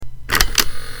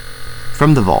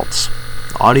From the Vaults,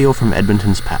 audio from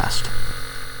Edmonton's past.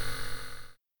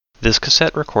 This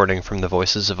cassette recording from the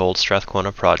Voices of Old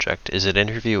Strathcona project is an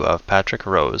interview of Patrick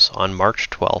Rose on March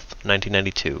 12,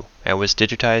 1992, and was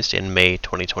digitized in May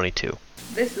 2022.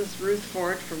 This is Ruth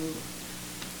Ford from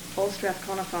Old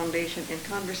Strathcona Foundation in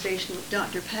conversation with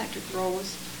Dr. Patrick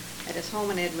Rose at his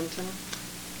home in Edmonton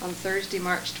on Thursday,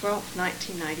 March 12,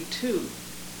 1992.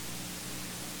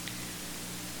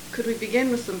 Could we begin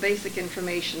with some basic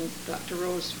information, Dr.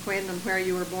 Rose, when and where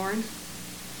you were born?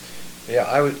 Yeah,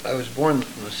 I was born on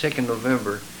the 2nd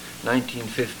November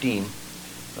 1915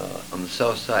 on the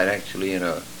south side, actually, in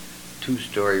a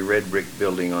two-story red brick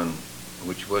building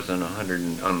which was on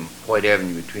White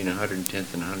Avenue between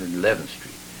 110th and 111th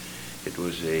Street. It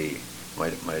was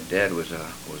my dad was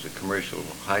a commercial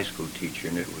high school teacher,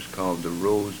 and it was called the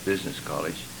Rose Business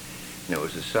College. And it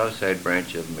was the south side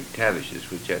branch of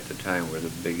McTavish's, which at the time were the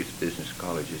biggest business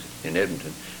colleges in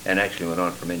Edmonton, and actually went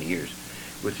on for many years.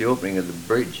 With the opening of the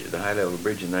bridge, the high-level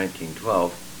bridge in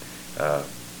 1912,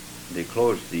 they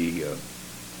closed the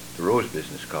Rose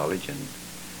Business College,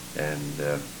 and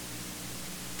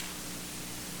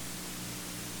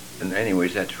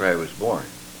anyways, that's where I was born.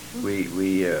 We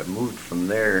moved from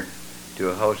there to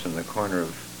a house on the corner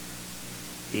of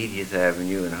 80th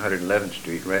Avenue and 111th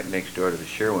Street, right next door to the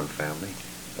Sherwin family,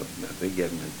 a big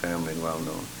Edmonton family and well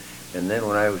known. And then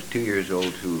when I was 2 years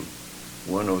old, to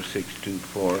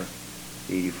 10624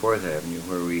 84th Avenue,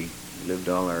 where we lived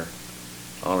all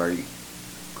our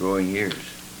growing years.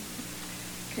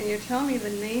 Can you tell me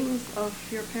the names of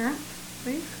your parents,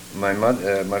 please?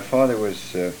 My father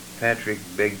was Patrick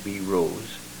Begbie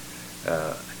Rose.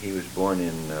 He was born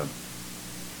in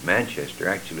Manchester.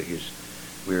 Actually,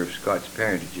 we were of Scots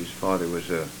parentage. His father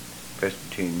was a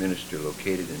Presbyterian minister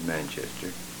located in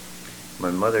Manchester.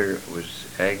 My mother was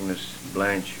Agnes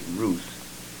Blanche Ruth,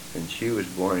 and she was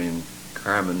born in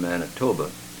Carmen,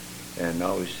 Manitoba, and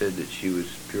always said that she was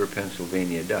pure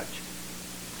Pennsylvania Dutch.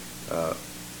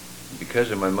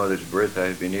 Because of my mother's birth,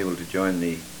 I've been able to join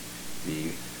the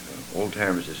Old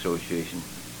Timers Association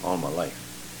all my life.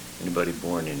 Anybody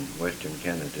born in Western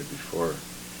Canada before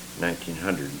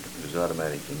 1900 was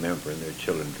automatically a member, and their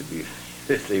children could be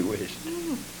if they wished.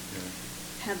 Mm.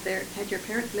 Yeah. Had your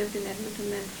parents lived in Edmonton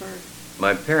then for?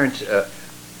 My parents.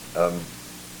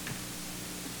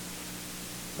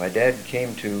 My dad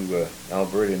came to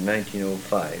Alberta in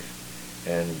 1905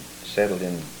 and settled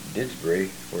in Didsbury,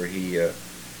 where he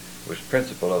was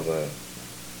principal of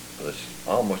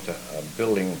almost a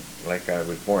building like I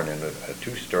was born in, a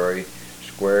two-story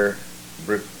square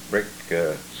brick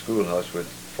schoolhouse with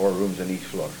 4 rooms on each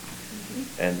floor.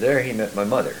 Mm-hmm. And there he met my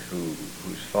mother,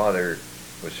 whose father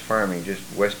was farming just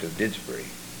west of Didsbury.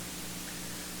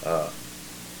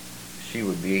 She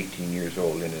would be 18 years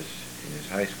old in his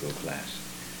high school class.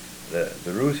 The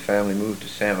Ruth family moved to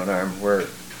Salmon Arm, where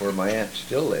my aunt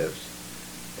still lives,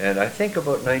 and I think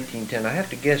about 1910. I have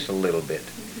to guess a little bit.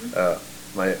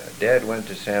 Mm-hmm. My dad went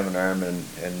to Salmon Arm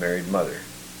and married Mother,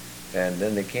 and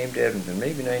then they came to Edmonton,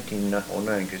 maybe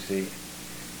 1909, because they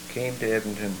came to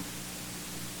Edmonton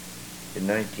in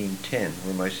 1910,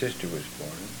 where my sister was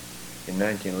born. In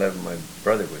 1911, my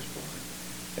brother was born,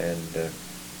 and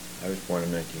I was born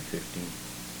in 1915.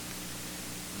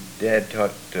 Dad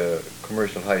taught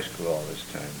commercial high school all this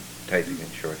time, typing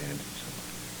and shorthand and so on.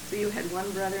 So you had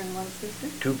one brother and one sister?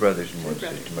 2 brothers and one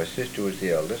sister. My sister was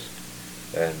the eldest,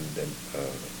 and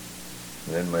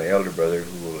then my elder brother,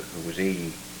 who was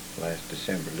 80 last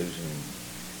December, lives in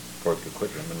Port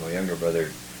Coquitlam, and my younger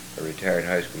brother, a retired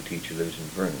high school teacher, lives in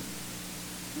Vernon.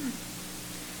 Hmm.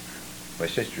 My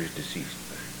sister is deceased.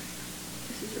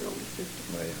 This is your oldest sister?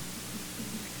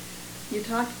 Mm-hmm. You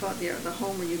talked about the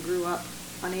home where you grew up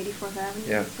on 84th Avenue,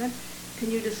 yeah. You said.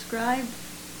 Can you describe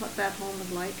what that home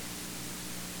was like?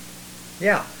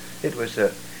 Yeah, it was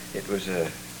a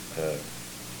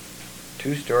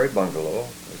 2-story bungalow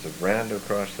with a veranda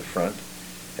across the front,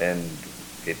 and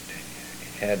it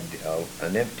had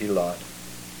an empty lot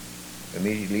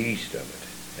immediately east of it.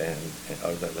 And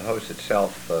the house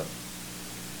itself,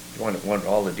 you want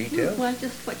all the details? Well,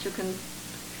 just what you can.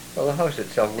 Well, the house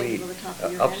itself,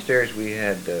 upstairs we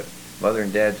had Mother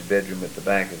and Dad's bedroom at the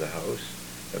back of the house,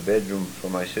 a bedroom for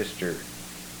my sister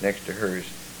next to hers,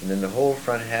 and then the whole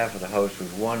front half of the house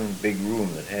was one big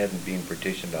room that hadn't been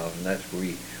partitioned off, and that's where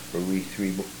we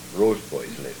 3 Rose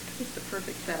boys lived. It's the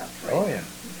perfect setup, right? Oh yeah,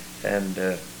 and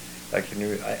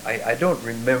I don't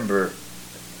remember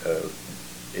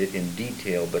it in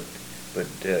detail, but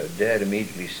Dad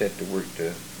immediately set to work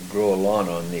to grow a lawn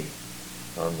on the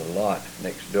lot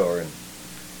next door,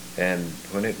 and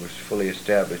when it was fully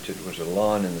established, it was a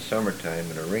lawn in the summertime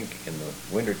and a rink in the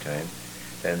wintertime,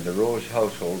 And the Rose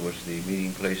household was the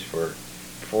meeting place for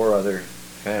 4 other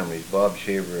families. Bob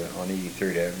Shaver on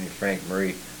 83rd Avenue, Frank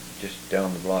Murray just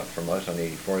down the block from us on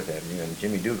 84th Avenue, and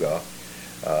Jimmy Dugas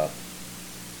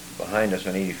behind us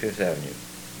on 85th Avenue.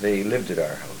 They lived at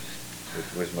our house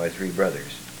with my 3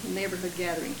 brothers. A neighborhood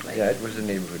gathering place. Yeah, it was a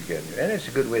neighborhood gathering. And it's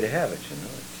a good way to have it, you know.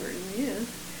 It certainly is.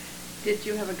 Did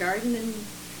you have a garden in?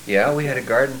 Yeah, we had a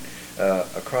garden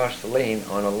across the lane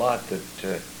on a lot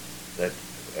that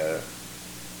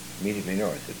immediately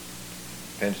north. It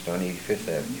fenced on 85th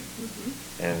Avenue.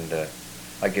 Mm-hmm. And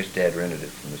I guess Dad rented it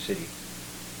from the city.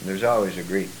 And there's always a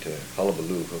great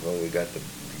hullabaloo of, we got the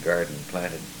garden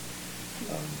planted.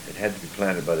 It had to be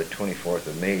planted by the 24th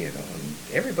of May, you know, and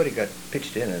everybody got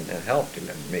pitched in and helped, and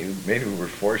maybe we were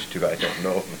forced to, I don't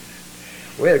know.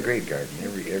 We had a great garden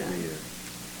every year.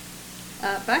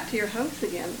 Back to your house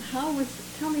again. Tell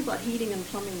me about heating and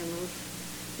plumbing and those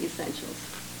essentials.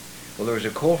 Well, there was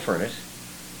a coal furnace.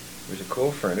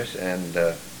 And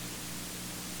a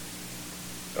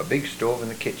big stove in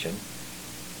the kitchen.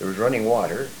 There was running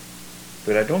water,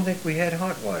 but I don't think we had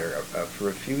hot water for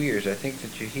a few years. I think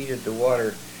that you heated the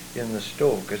water in the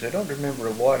stove, because I don't remember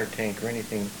a water tank or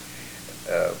anything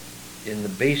in the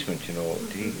basement, you know,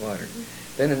 to heat water.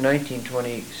 Then in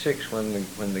 1926,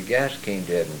 when the gas came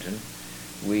to Edmonton,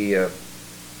 we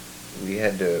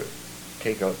had to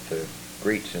take out the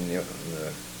grates in the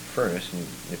furnace, and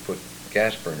they put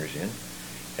gas burners in,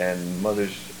 and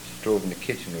Mother's stove in the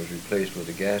kitchen was replaced with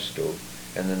a gas stove,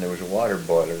 and then there was a water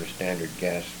boiler, a standard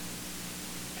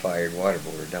gas-fired water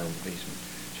boiler down the basement.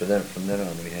 So then, from then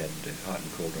on, we had hot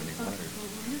and cold running water.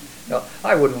 Now,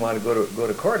 I wouldn't want to go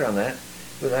to court on that,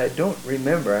 but I don't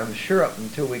remember. I'm sure up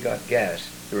until we got gas,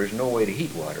 there was no way to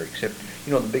heat water except,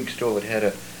 you know, the big stove. It had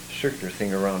a circular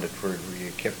thing around it where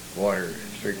you kept water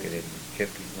circulating,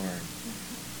 kept it warm.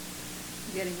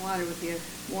 Getting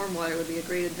warm water would be a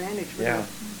great advantage for you.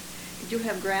 Did you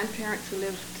have grandparents who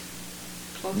lived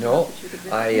close enough that you could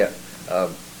visit?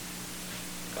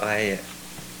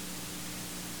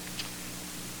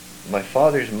 My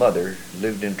father's mother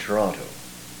lived in Toronto,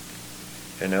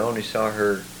 and I only saw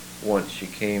her once. She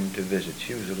came to visit.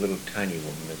 She was a little tiny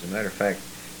woman. As a matter of fact,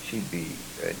 she'd be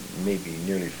maybe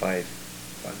nearly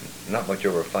not much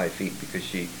over 5 feet,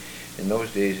 because in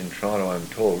those days in Toronto, I'm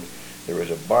told, there was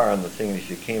a bar on the thing, and if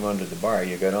you came under the bar,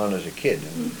 you got on as a kid,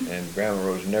 and Grandma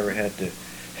Rose never had to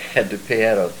pay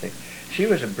adult thing. She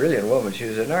was a brilliant woman. She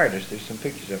was an artist. There's some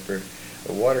pictures of her,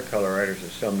 a watercolor artist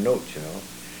with some notes, you know.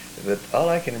 But all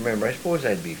I can remember, I suppose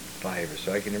I'd be 5 or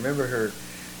so, I can remember her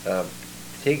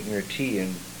taking her tea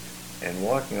and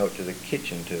walking out to the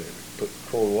kitchen to put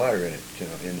cold water in it, you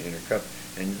know, in her cup.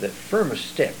 And the firmest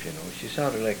step, you know, she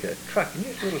sounded like a truck, and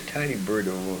just a little tiny bird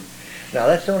of a woman. Now,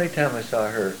 that's the only time I saw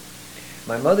her.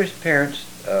 My mother's parents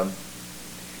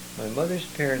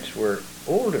were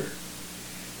older.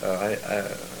 I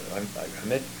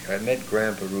met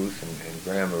Grandpa Ruth and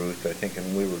Grandma Ruth, I think, and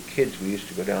when we were kids, we used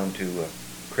to go down to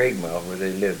Craigmouth, where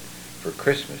they lived, for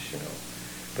Christmas, you know.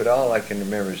 But all I can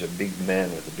remember is a big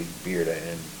man with a big beard,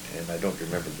 and I don't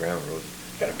remember Grandma Rose.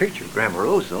 Got a picture of Grandma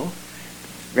Rose, though.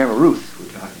 Grandma Ruth,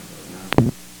 we're talking about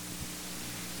now.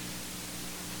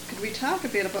 Could we talk a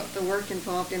bit about the work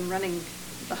involved in running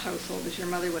the household, as your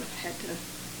mother would have had to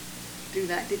do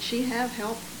that? Did she have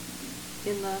help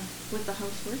with the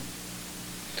housework?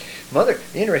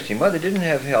 Interesting. Mother didn't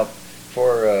have help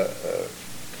for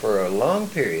a long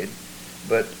period,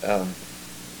 but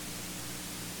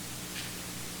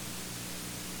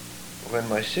when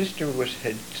my sister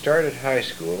had started high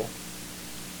school,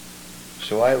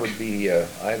 so I would have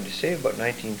to say about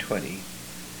 1920,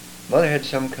 Mother had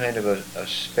some kind of a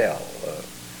spell,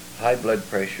 high blood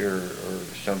pressure or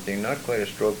something, not quite a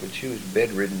stroke, but she was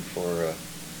bedridden for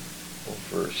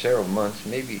several months,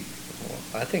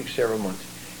 I think several months.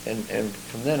 And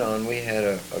from then on, we had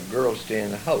a girl stay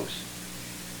in the house.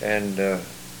 And the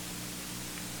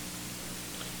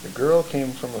girl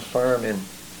came from a farm in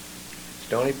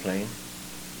Stony Plain.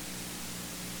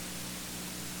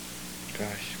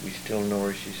 Gosh, we still know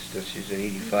her. She's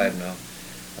 85 now.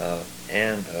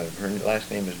 And her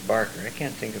last name is Barker. I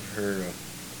can't think of her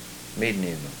maiden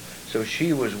name though. So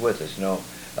she was with us.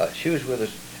 She was with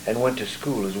us and went to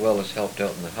school as well as helped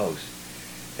out in the house.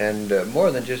 And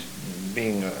more than just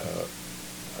being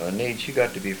an aide, she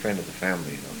got to be a friend of the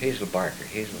family. You know, Hazel Barker.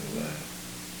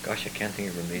 Gosh, I can't think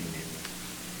of her maiden name.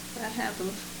 That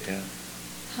happens. Yeah.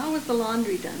 How was the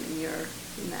laundry done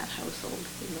in that household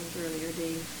in those earlier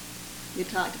days? You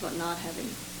talked about not having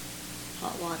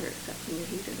hot water except when you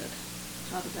heated it.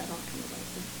 How did that all come about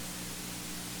then?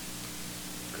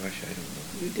 gosh, I don't know.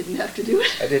 You didn't have to do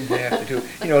it. I didn't have to do it.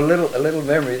 You know, a little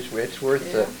memory. It's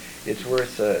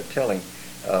worth telling.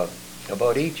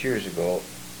 About 8 years ago,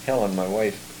 Helen, my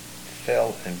wife,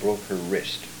 fell and broke her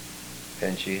wrist,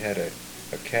 and she had a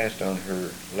cast on her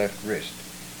left wrist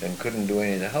and couldn't do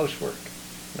any of the housework.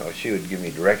 No, she would give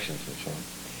me directions and so on,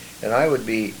 and I would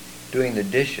be doing the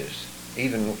dishes.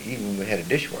 Even we had a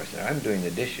dishwasher. I'm doing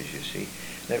the dishes, you see.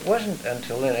 And it wasn't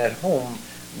until then at home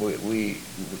we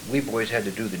boys had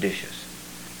to do the dishes.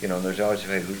 You know, and there's always a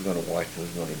fight, who's going to wash, who's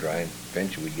going to dry, and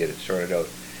eventually we'd get it sorted out.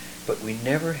 But we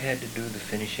never had to do the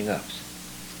finishing ups,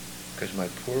 because my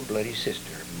poor bloody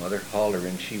sister, Mother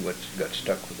Hollering, she got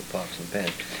stuck with the pots and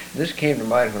pans. And this came to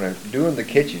mind when I'm doing the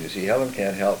kitchen. You see, Helen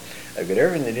can't help. I've got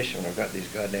everything in the dish, and I've got these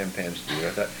goddamn pans to do.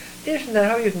 I thought, isn't that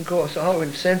how you can grow up? So how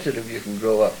insensitive you can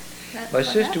grow up. That's My what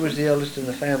sister happened. was the eldest in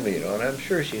the family, you know, and I'm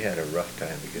sure she had a rough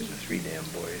time because of 3 damn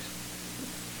boys.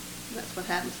 That's what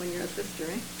happens when you're a sister,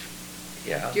 eh?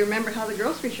 Yeah. Do you remember how the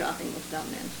grocery shopping was done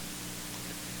then?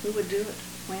 Who would do it?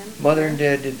 When? Mother and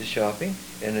Dad did the shopping,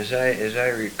 and as I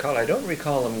recall, I don't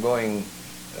recall them going.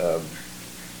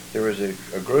 There was a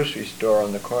grocery store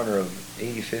on the corner of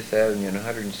 85th Avenue and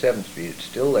 107th Street. It's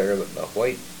still there, but a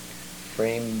white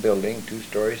frame building, 2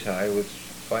 stories high, with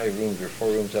 5 rooms or 4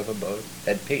 rooms up above.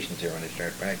 Had patients there when I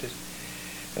started practice.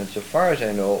 And so far as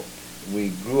I know, we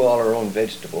grew all our own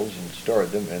vegetables and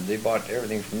stored them, and they bought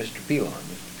everything from Mr. Pelon.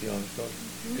 Mr. Pelon's store.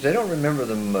 Because I don't remember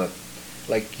them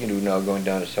like you do now, going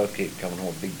down to Southgate and coming home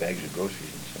with big bags of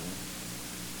groceries and so on.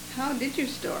 How did you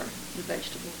store the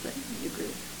vegetables that you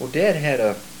grew? Well, Dad had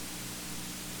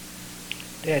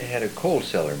a coal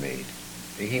cellar made.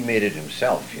 He made it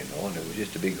himself, you know, and it was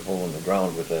just a big hole in the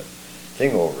ground with a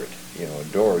thing over it, you know,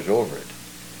 doors over it,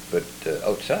 but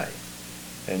outside.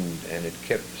 And it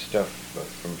kept the stuff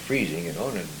from freezing, you know,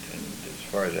 and as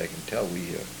far as I can tell,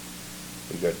 we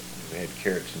had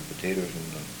carrots and potatoes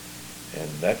and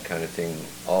that kind of thing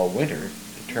all winter,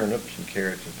 the turnips and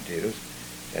carrots and potatoes,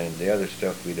 and the other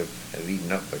stuff we'd have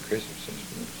eaten up by Christmas, I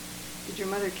suppose. Did your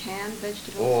mother can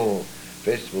vegetables? Oh,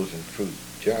 vegetables and fruit,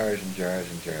 jars and jars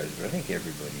and jars, but I think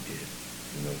everybody did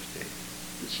in those days.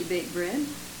 Did she bake bread?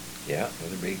 Yeah,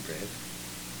 Mother baked bread.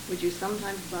 Would you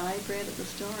sometimes buy bread at the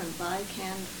store and buy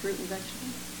canned fruit and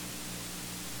vegetables?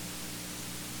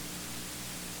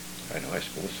 I know, I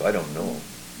suppose so. I don't know.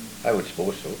 I would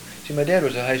suppose so. See, my dad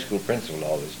was a high school principal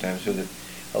all this time, so that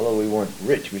although we weren't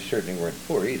rich, we certainly weren't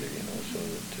poor either, you know, so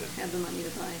that... Had the money to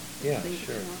buy Yeah, things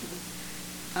sure. that you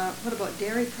wanted. What about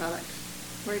dairy products?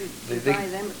 Where did you They- buy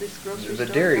them at this grocery store?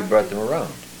 The dairy How brought did them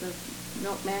around. The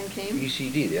milkman came?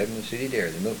 ECD, the Edmonton City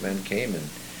Dairy. The milkman came, and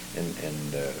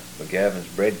McGavin's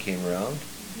bread came around.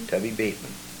 Tubby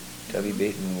Bateman. Tubby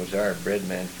Bateman was our bread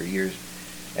man for years,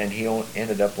 and he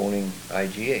ended up owning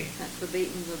IGA. That's the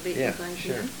Batemans of Batemans, Yeah, I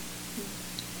sure.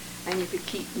 And you could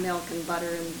keep milk and butter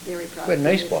and dairy products. We had an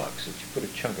in ice this. box that you put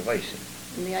a chunk of ice in.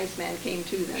 And the Iceman came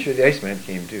too then. Sure, the Iceman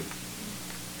came too.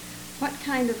 What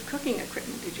kind of cooking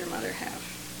equipment did your mother have?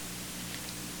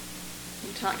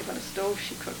 You talked about a stove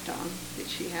she cooked on. Did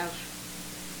she have,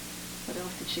 what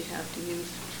else did she have to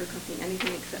use for cooking?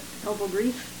 Anything except elbow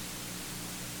grease?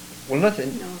 Well,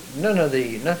 nothing. No.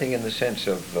 Nothing in the sense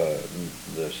of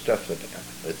the stuff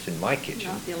that's in my kitchen.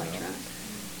 Not the you know. electronics.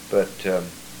 But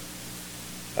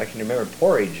I can remember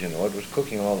porridge. You know, it was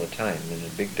cooking all the time in a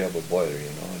big double boiler. You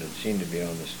know, and it seemed to be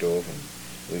on the stove,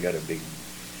 and we got a big.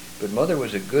 But Mother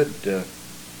was a good.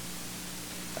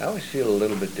 I always feel a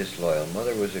little bit disloyal.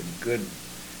 Mother was a good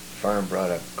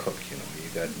farm-brought-up cook. You know, you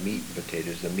got meat and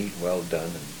potatoes, the meat well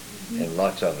done, and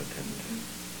lots of it,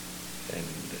 and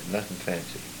nothing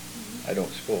fancy. I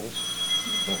don't suppose.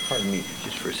 Oh, pardon me,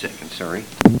 just for a second, sorry.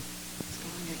 It's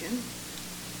going again.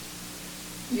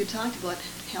 You talked about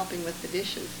helping with the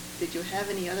dishes. Did you have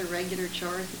any other regular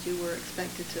chores that you were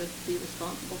expected to be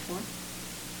responsible for?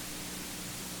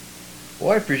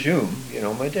 Well, I presume, you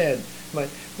know, my dad, my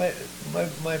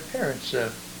parents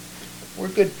were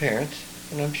good parents,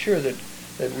 and I'm sure that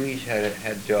we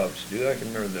had jobs to do. I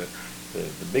can remember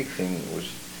the big thing was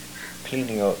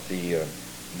cleaning out the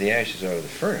ashes out of the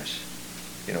furnace,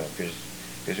 you know, because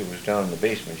it was down in the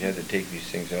basement. You had to take these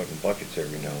things out in buckets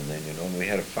every now and then, you know. And we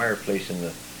had a fireplace in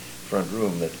the front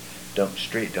room that dumped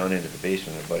straight down into the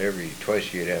basement. About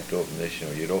twice a year you'd have to open this, you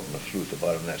know. You'd open the flue at the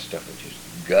bottom, and that stuff would just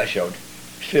gush out,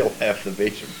 fill half the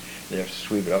basement. You'd have to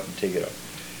sweep it up and take it out.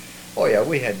 Oh yeah,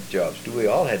 we had jobs. We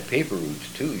all had paper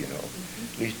routes too, you know.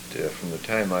 At least from the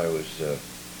time I was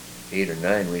 8 or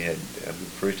 9, we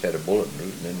first had a bulletin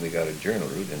route, and then we got a journal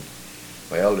route, and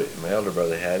my elder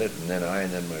brother had it, and then I,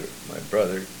 and then my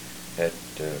brother. At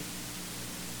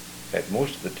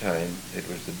most of the time, it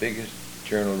was the biggest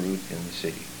journal route in the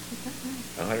city. Is that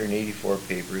right? 184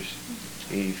 papers,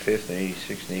 85th and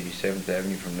 86th and 87th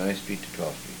Avenue from 9th Street to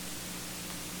 12th Street.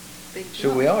 Big So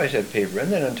job. we always had paper,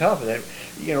 and then on top of that,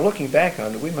 looking back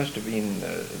on it, we must have been,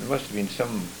 there must have been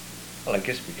some, well, I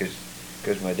guess because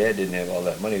my dad didn't have all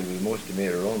that money, we mostly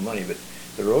made our own money, but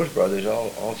the Rose brothers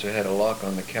also had a lock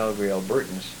on the Calgary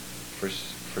Albertans for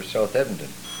South Edmonton.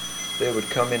 They would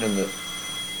come in the...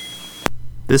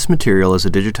 This material is a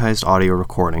digitized audio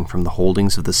recording from the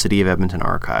holdings of the City of Edmonton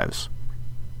archives.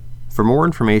 For more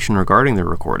information regarding the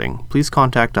recording, please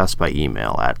contact us by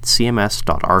email at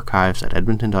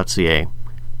cms.archives@edmonton.ca,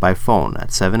 by phone at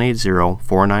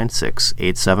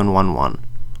 780-496-8711,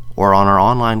 or on our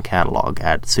online catalog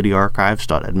at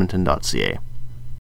cityarchives.edmonton.ca.